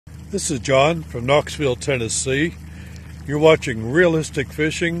This is John from Knoxville, Tennessee. You're watching Realistic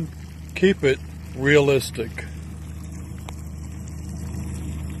Fishing. Keep it realistic.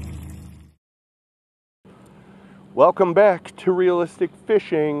 Welcome back to Realistic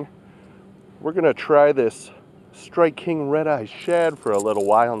Fishing. We're going to try this Strike King red-eye shad for a little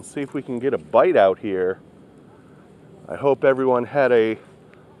while and see if we can get a bite out here. I hope everyone had a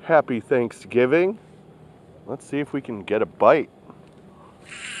happy Thanksgiving. Let's see if we can get a bite.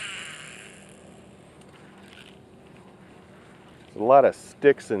 There's a lot of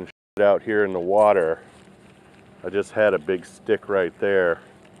sticks and shit out here in the water. I just had a big stick right there.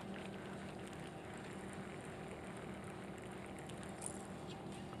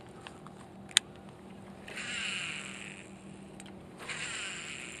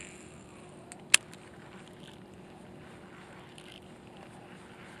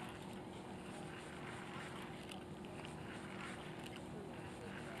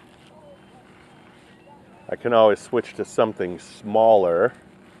 I can always switch to something smaller.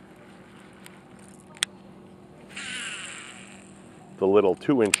 The little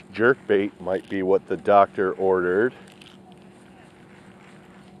 2-inch jerkbait might be what the doctor ordered.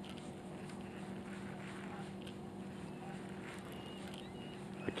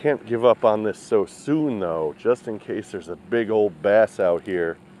 I can't give up on this so soon though, just in case there's a big old bass out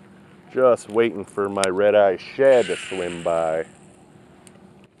here. Just waiting for my red-eye shad to swim by.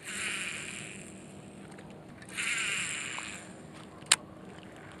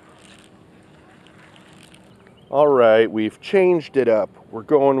 Alright, we've changed it up. We're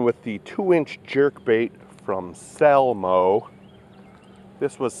going with the 2-inch jerkbait from Salmo.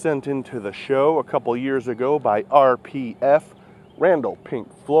 This was sent into the show a couple years ago by RPF, Randall Pink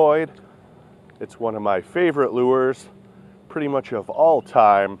Floyd. It's one of my favorite lures, pretty much of all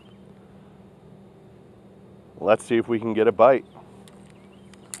time. Let's see if we can get a bite.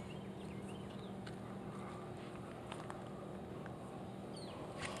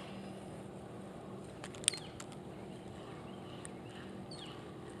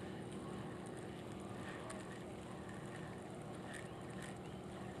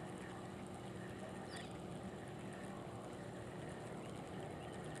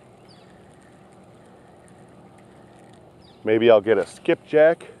 Maybe I'll get a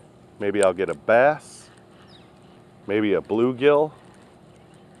skipjack, maybe I'll get a bass, maybe a bluegill,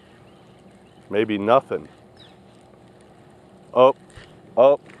 maybe nothing. Oh,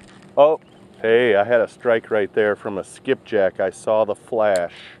 oh, oh, hey, I had a strike right there from a skipjack. I saw the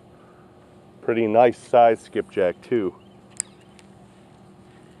flash. Pretty nice size skipjack too.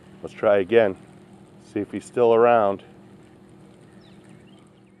 Let's try again, see if he's still around.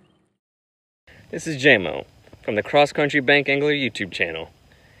 This is JMO from the Cross Country Bank Angler YouTube channel,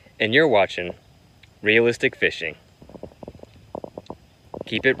 and you're watching Realistic Fishing.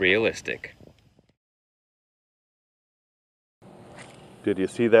 Keep it realistic. Did you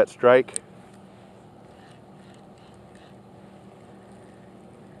see that strike?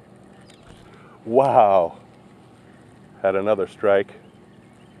 Wow. Had another strike.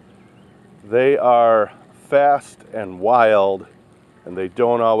 They are fast and wild, and they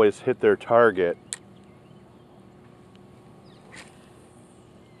don't always hit their target.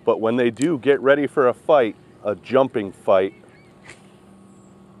 But when they do get ready for a fight, a jumping fight,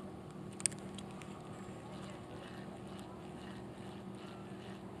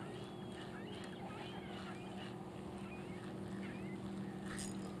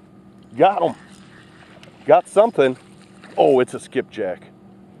 got him. Got something. Oh, it's a skipjack.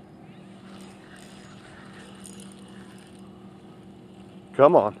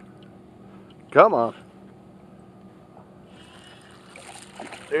 Come on. Come on.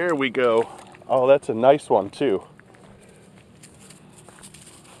 There we go. Oh, that's a nice one too.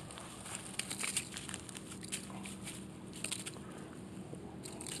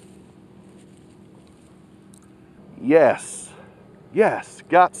 Yes. Yes,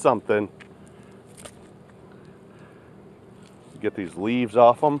 got something. Get these leaves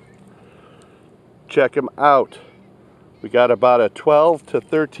off them. Check them out. We got about a 12 to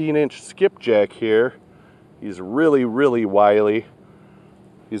 13-inch skipjack here. He's really, really wily.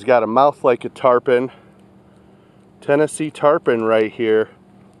 He's got a mouth like a tarpon. Tennessee tarpon right here.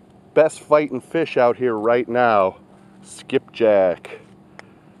 Best fighting fish out here right now. Skipjack.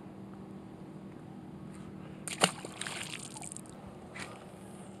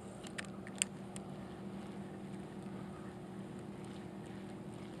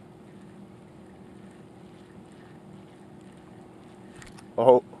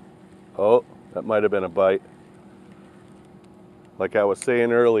 Oh, that might have been a bite. Like I was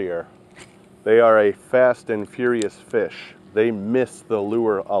saying earlier, they are a fast and furious fish. they miss the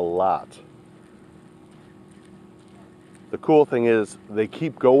lure a lot. The cool thing is they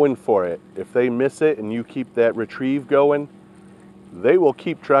keep going for it. If they miss it and you keep that retrieve going, they will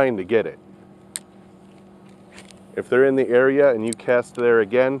keep trying to get it. If they're in the area and you cast there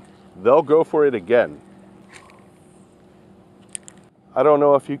again, they'll go for it again. I don't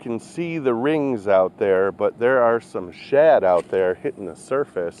know if you can see the rings out there, but there are some shad out there hitting the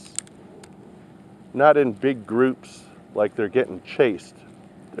surface. Not in big groups like they're getting chased.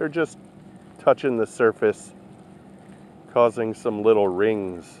 They're just touching the surface, causing some little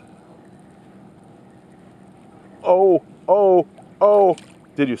rings. Oh, oh, oh.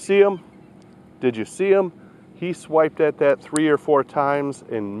 Did you see him? Did you see him? He swiped at that 3 or 4 times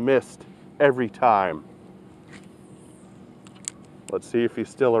and missed every time. Let's see if he's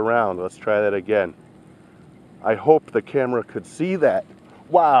still around. Let's try that again. I hope the camera could see that.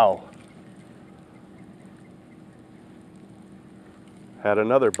 Wow. Had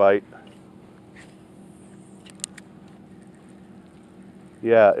another bite.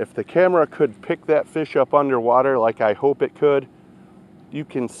 Yeah, if the camera could pick that fish up underwater like I hope it could, you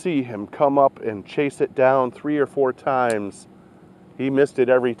can see him come up and chase it down 3 or 4 times. He missed it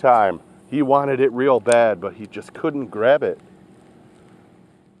every time. He wanted it real bad, but he just couldn't grab it.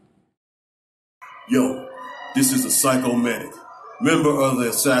 Yo, this is a Psychomatic, member of the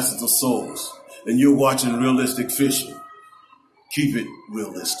Assassins of Souls, and you're watching Realistic Fishing. Keep it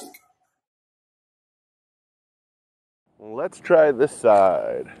realistic. Let's try this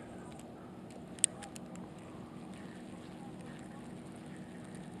side.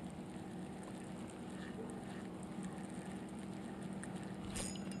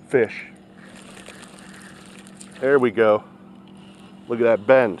 Fish. There we go. Look at that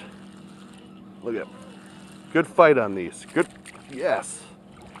bend. Look at, good fight on these. Good, yes.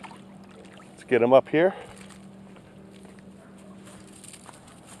 Let's get them up here.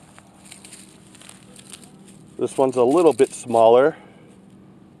 This one's a little bit smaller.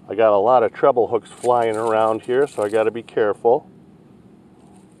 I got a lot of treble hooks flying around here, so I got to be careful.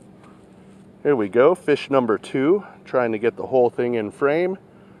 Here we go, fish number 2, trying to get the whole thing in frame.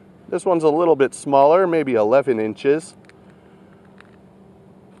 This one's a little bit smaller, maybe 11 inches.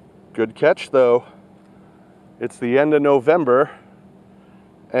 Good catch though. It's the end of November,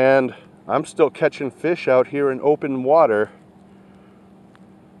 and I'm still catching fish out here in open water.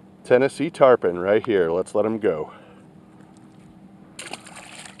 Tennessee tarpon right here. Let's let him go.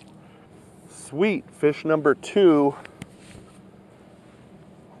 Sweet, fish number 2.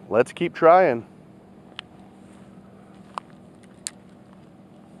 Let's keep trying.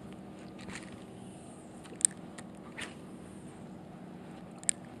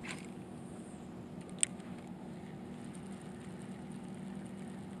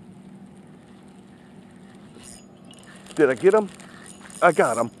 Did I get him? I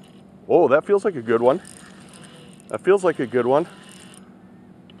got him. Oh, that feels like a good one. That feels like a good one.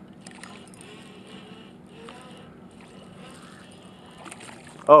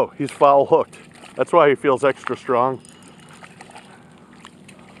 Oh, he's foul hooked. That's why he feels extra strong.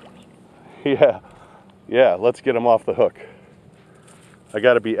 Yeah, let's get him off the hook. I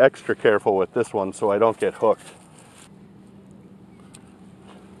gotta be extra careful with this one so I don't get hooked.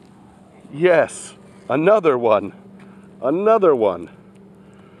 Yes, another one. Another one.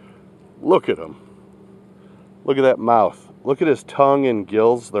 Look at him. Look at that mouth. Look at his tongue and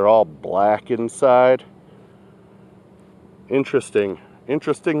gills. They're all black inside. Interesting.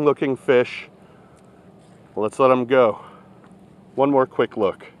 Interesting looking fish. Let's let him go. One more quick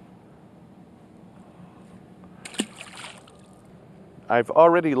look. I've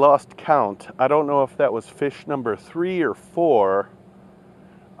already lost count. I don't know if that was fish number 3 or 4.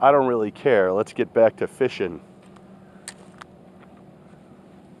 I don't really care. Let's get back to fishing.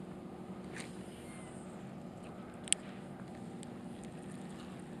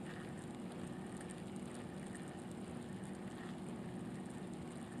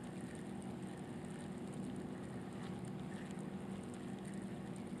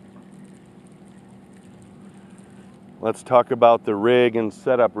 Let's talk about the rig and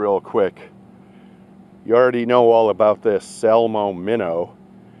setup real quick. You already know all about this Salmo minnow.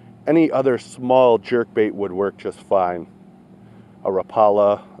 Any other small jerkbait would work just fine. A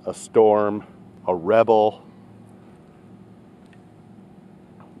Rapala, a Storm, a Rebel,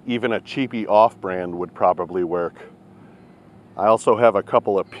 even a cheapy off-brand would probably work. I also have a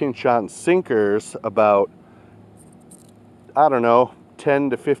couple of pinch-on sinkers about, I don't know,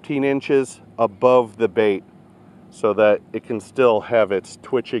 10 to 15 inches above the bait, so that it can still have its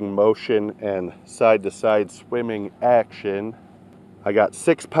twitching motion and side-to-side swimming action. I got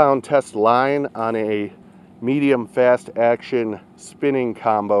 6-pound test line on a medium fast action spinning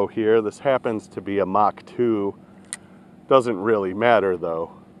combo here. This happens to be a Mach 2. Doesn't really matter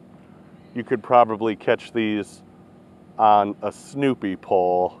though. You could probably catch these on a Snoopy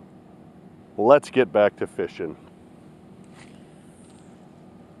pole. Let's get back to fishing.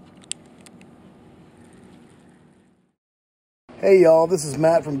 Hey y'all, this is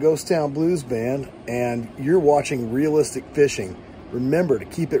Matt from Ghost Town Blues Band, and you're watching Realistic Fishing. Remember to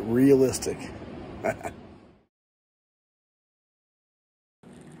keep it realistic.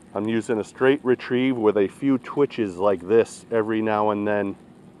 I'm using a straight retrieve with a few twitches like this every now and then.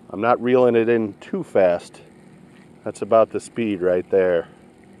 I'm not reeling it in too fast. That's about the speed right there.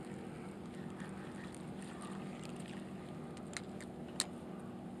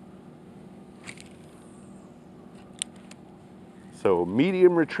 So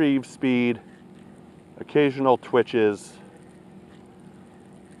medium retrieve speed, occasional twitches,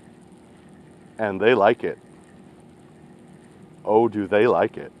 and they like it. Oh, do they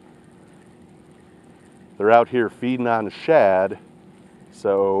like it. They're out here feeding on shad,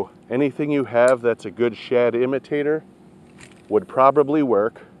 so anything you have that's a good shad imitator would probably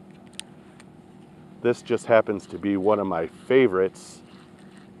work. This just happens to be one of my favorites.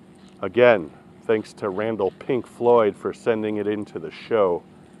 Again, thanks to Randall Pink Floyd for sending it into the show.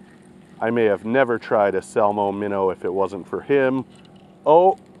 I may have never tried a Salmo minnow if it wasn't for him.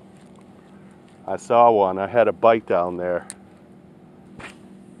 Oh, I saw one. I had a bite down there.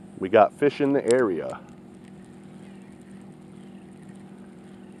 We got fish in the area.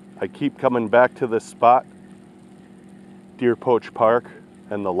 I keep coming back to this spot, Deer Poach Park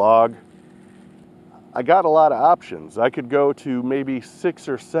and the log. I got a lot of options. I could go to maybe 6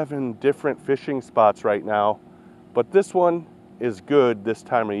 or 7 different fishing spots right now, but this one is good this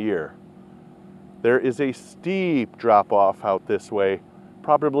time of year. There is a steep drop off out this way,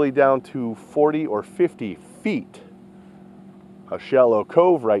 probably down to 40 or 50 feet. A shallow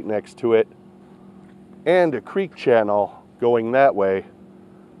cove right next to it, and a creek channel going that way.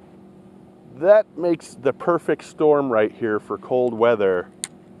 That makes the perfect storm right here for cold weather.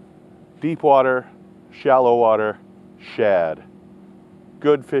 Deep water, shallow water, shad.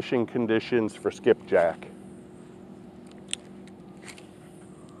 Good fishing conditions for skipjack.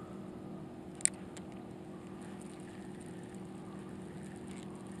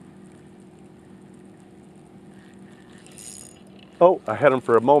 Oh, I had him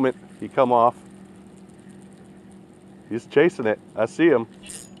for a moment. He come off. He's chasing it. I see him.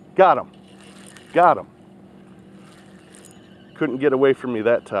 Got him. Got him. Couldn't get away from me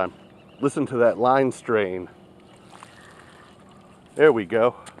that time. Listen to that line strain. There we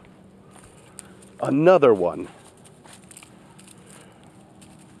go. Another one.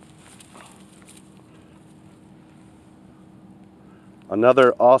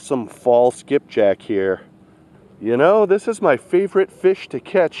 Another awesome fall skipjack here. You know, this is my favorite fish to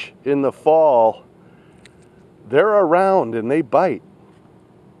catch in the fall. They're around and they bite.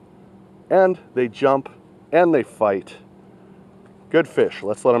 And they jump and they fight. Good fish.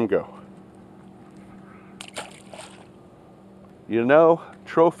 Let's let them go. You know,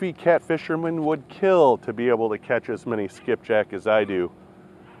 trophy catfishermen would kill to be able to catch as many skipjack as I do,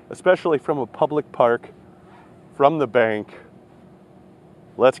 especially from a public park, from the bank.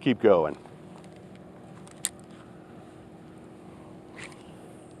 Let's keep going.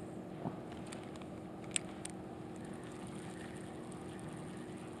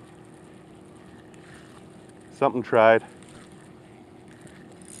 Something tried.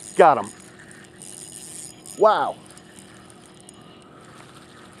 Got him. Wow.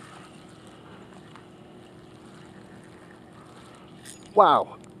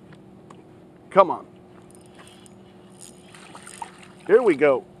 Wow. Come on. Here we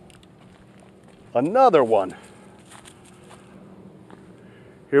go. Another one.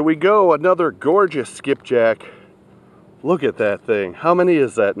 Here we go. Another gorgeous skipjack. Look at that thing. How many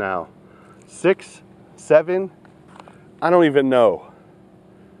is that now? 6? 7? I don't even know.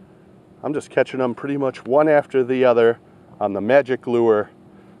 I'm just catching them pretty much one after the other on the magic lure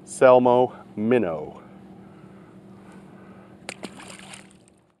Salmo minnow.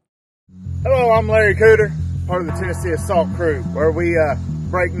 Hello, I'm Larry Cooter, part of the Tennessee Assault Crew, where we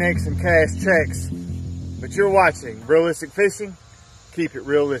break necks and cash checks. But you're watching Realistic Fishing. Keep it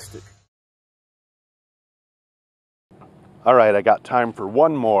realistic. All right, I got time for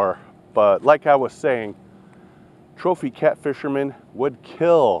one more, but like I was saying, trophy catfishermen would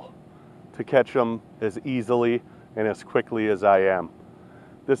kill to catch them as easily and as quickly as I am.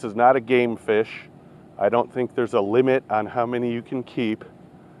 This is not a game fish. I don't think there's a limit on how many you can keep.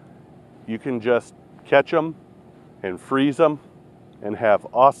 You can just catch them and freeze them and have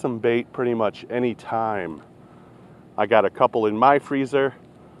awesome bait pretty much any time. I got a couple in my freezer.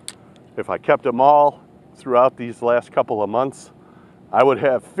 If I kept them all throughout these last couple of months, I would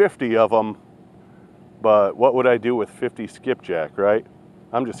have 50 of them. But what would I do with 50 skipjack, right?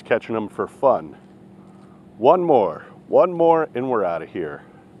 I'm just catching them for fun. One more, and we're out of here.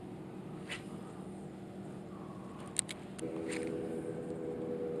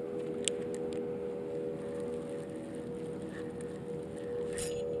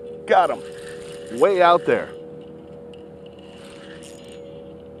 Got him, way out there.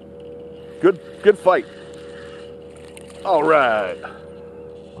 Good fight. All right.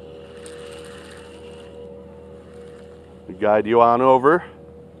 We guide you on over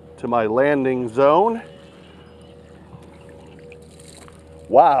to my landing zone.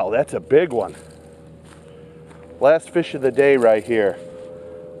 Wow, that's a big one. Last fish of the day right here.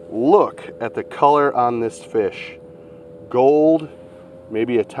 Look at the color on this fish. Gold,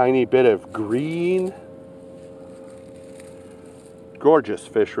 maybe a tiny bit of green. Gorgeous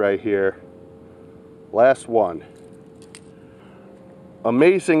fish right here. Last one.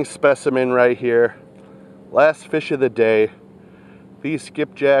 Amazing specimen right here. Last fish of the day. These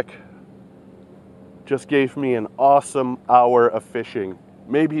skipjack just gave me an awesome hour of fishing.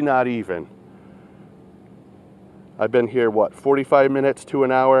 Maybe not even. I've been here, what, 45 minutes to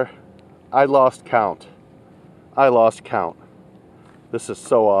an hour? I lost count. This is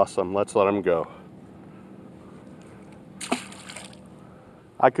so awesome. Let's let them go.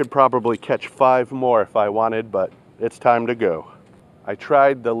 I could probably catch 5 more if I wanted, but it's time to go. I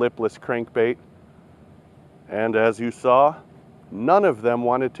tried the lipless crankbait, and as you saw, none of them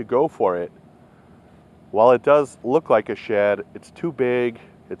wanted to go for it. While it does look like a shad, it's too big,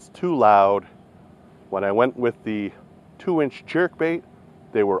 it's too loud. When I went with the 2-inch jerkbait,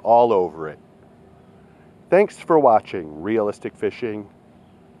 they were all over it. Thanks for watching Realistic Fishing.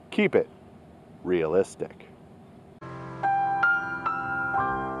 Keep it realistic.